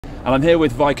and I'm here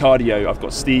with ViCardio. I've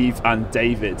got Steve and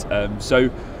David.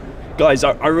 So guys,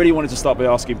 I really wanted to start by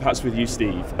asking, perhaps with you,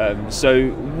 Steve. So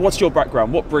what's your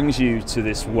background? What brings you to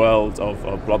this world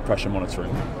of blood pressure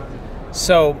monitoring?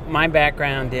 So my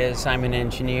background is I'm an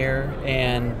engineer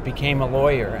and became a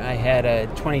lawyer. I had a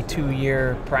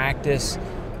 22-year practice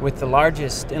with the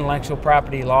largest intellectual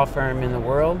property law firm in the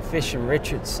world, Fish &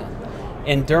 Richardson.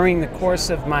 And during the course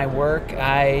of my work,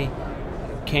 I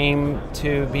came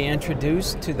to be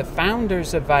introduced to the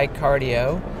founders of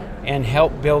ViCardio and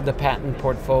helped build a patent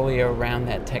portfolio around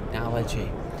that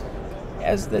technology.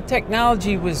 As the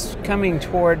technology was coming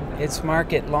toward its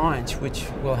market launch, which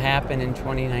will happen in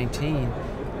 2019,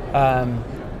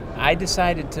 I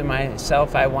decided to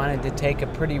myself I wanted to take a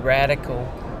pretty radical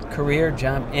career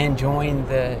jump and join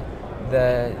the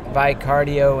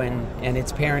ViCardio and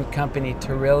its parent company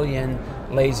Tarilian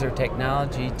Laser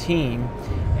Technology team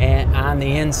on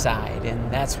the inside,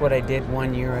 and that's what I did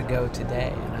 1 year ago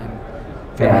today.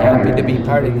 Very happy to be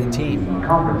part of the team.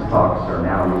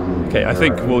 Okay, I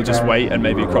think we'll just wait and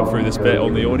maybe crop through this bit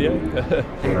on the audio,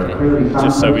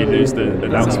 just so we lose the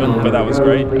announcement, but that was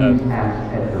great.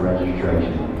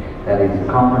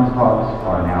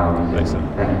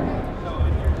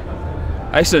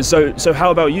 Excellent. So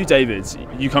how about you, David?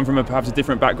 You come from perhaps a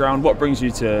different background. What brings you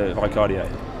to ViCardio?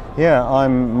 Yeah,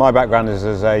 my background is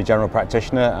as a general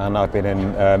practitioner, and I've been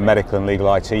in medical and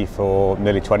legal IT for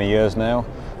nearly 20 years now.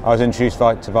 I was introduced to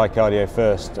ViCardio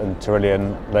first and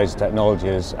Tarilian Laser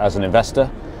Technologies as an investor,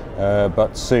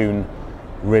 but soon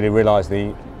really realised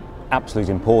the absolute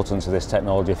importance of this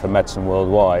technology for medicine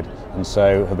worldwide, and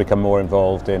so have become more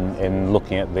involved in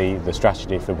looking at the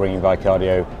strategy for bringing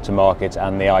ViCardio to market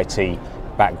and the IT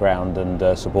background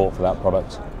and support for that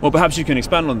product. Well, perhaps you can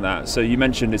expand on that. So you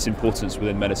mentioned its importance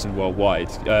within medicine worldwide.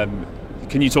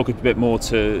 Can you talk a bit more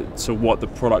to what the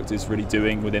product is really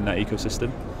doing within that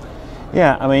ecosystem?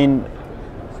 Yeah, I mean,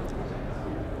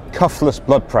 cuffless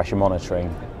blood pressure monitoring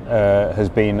has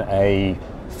been a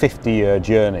 50-year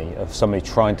journey of somebody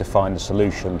trying to find a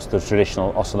solution to the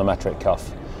traditional oscillometric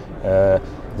cuff.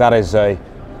 That is an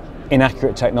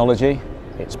inaccurate technology.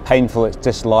 It's painful, it's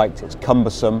disliked, it's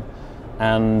cumbersome,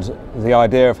 and the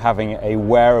idea of having a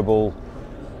wearable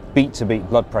beat-to-beat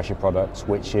blood pressure product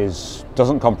which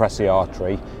doesn't compress the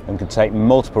artery and can take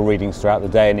multiple readings throughout the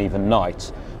day and even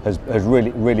night has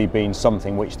really been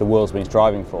something which the world's been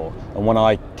striving for. And when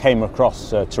I came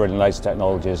across Tarilian Laser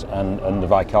Technologies and the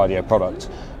ViCardio product,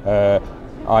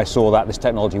 I saw that this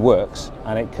technology works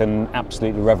and it can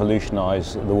absolutely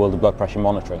revolutionise the world of blood pressure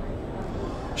monitoring.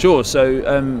 Sure.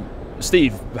 So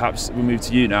Steve, perhaps we'll move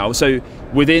to you now. So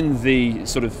within the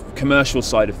sort of commercial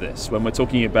side of this, when we're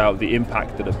talking about the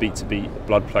impact that a beat-to-beat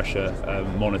blood pressure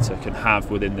monitor can have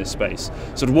within this space,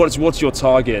 sort of what's your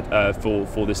target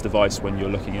for this device when you're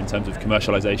looking in terms of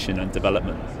commercialization and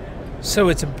development? So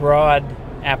it's a broad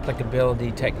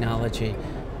applicability technology.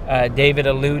 David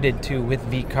alluded to with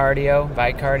ViCardio,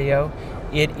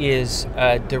 it is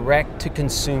direct to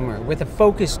consumer with a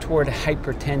focus toward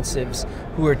hypertensives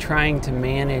who are trying to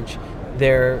manage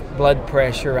their blood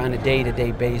pressure on a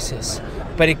day-to-day basis.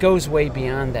 But it goes way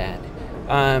beyond that.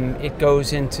 It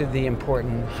goes into the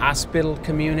important hospital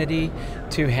community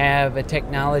to have a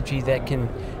technology that can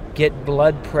get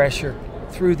blood pressure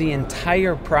through the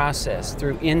entire process,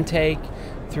 through intake,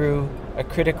 through a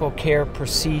critical care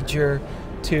procedure,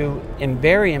 and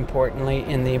very importantly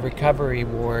in the recovery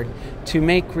ward, to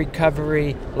make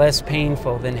recovery less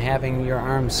painful than having your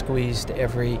arm squeezed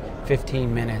every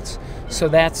 15 minutes.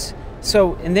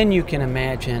 And then you can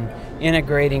imagine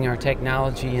integrating our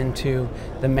technology into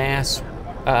the mass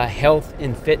health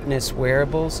and fitness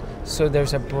wearables. So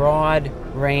there's a broad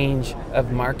range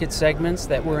of market segments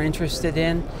that we're interested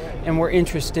in, and we're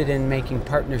interested in making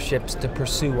partnerships to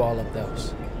pursue all of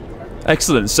those.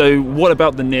 Excellent. So what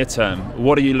about the near term?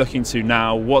 What are you looking to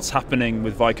now? What's happening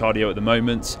with ViCardio at the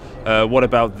moment? What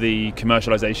about the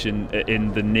commercialization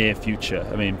in the near future?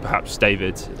 I mean, perhaps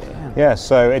David? Yeah,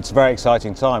 so it's a very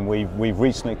exciting time. We've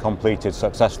recently completed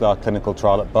successfully our clinical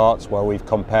trial at Bart's, where we've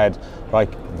compared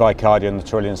ViCardio and the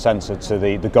Tarilian sensor to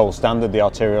the gold standard, the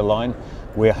arterial line.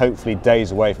 We're hopefully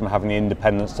days away from having the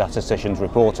independent statisticians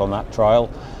report on that trial.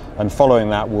 And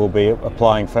following that, we'll be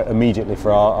applying immediately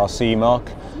for our CE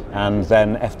mark, and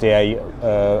then FDA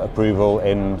approval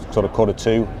in sort of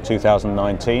Q2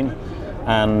 2019.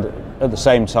 And at the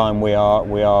same time, we are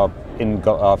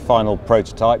got our final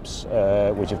prototypes,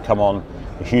 which have come on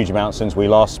a huge amount since we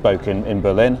last spoke in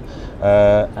Berlin,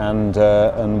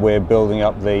 and we're building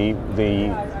up the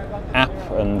app,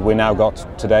 and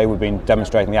today we've been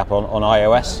demonstrating the app on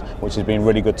iOS, which has been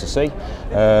really good to see.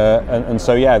 And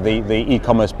so yeah, the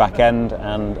e-commerce back end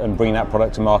and bringing that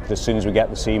product to market as soon as we get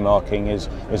the CE marking is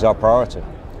our priority.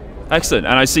 Excellent.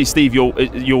 And I see, Steve,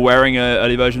 you're wearing an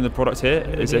early version of the product here.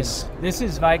 Is this? This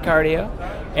is ViCardio,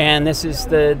 and this is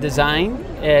the design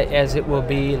as it will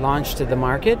be launched to the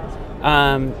market.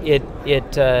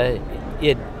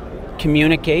 It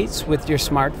communicates with your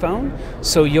smartphone,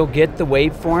 so you'll get the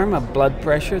waveform of blood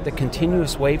pressure, the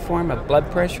continuous waveform of blood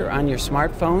pressure on your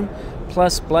smartphone,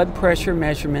 plus blood pressure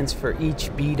measurements for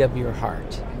each beat of your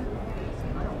heart.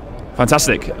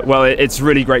 Fantastic. Well, it's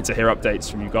really great to hear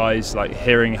updates from you guys, like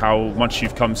hearing how much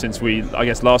you've come since we, I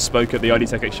guess, last spoke at the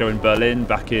IDTechEx Show in Berlin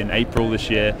back in April this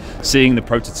year, seeing the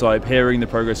prototype, hearing the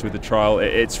progress with the trial.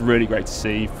 It's really great to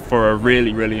see for a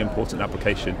really, really important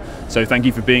application. So thank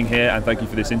you for being here, and thank you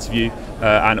for this interview,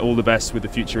 and all the best with the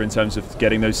future in terms of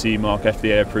getting those CE mark,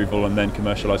 FDA approval, and then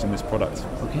commercializing this product.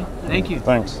 Okay, thank you.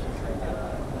 Thanks.